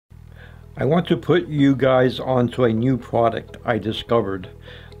I want to put you guys onto a new product I discovered,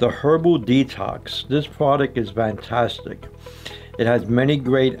 the Herbal Detox. This product is fantastic. It has many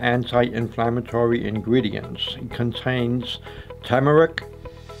great anti-inflammatory ingredients. It contains turmeric,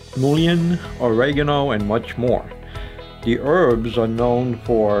 mullein, oregano, and much more. The herbs are known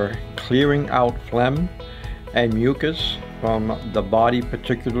for clearing out phlegm and mucus from the body,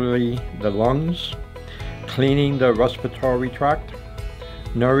 particularly the lungs, cleaning the respiratory tract,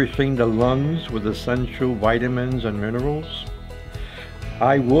 nourishing the lungs with essential vitamins and minerals.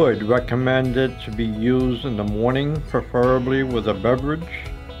 I would recommend it to be used in the morning, preferably with a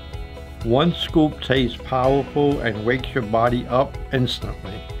beverage. One scoop tastes powerful and wakes your body up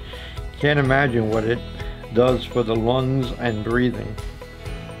instantly. Can't imagine what it does for the lungs and breathing.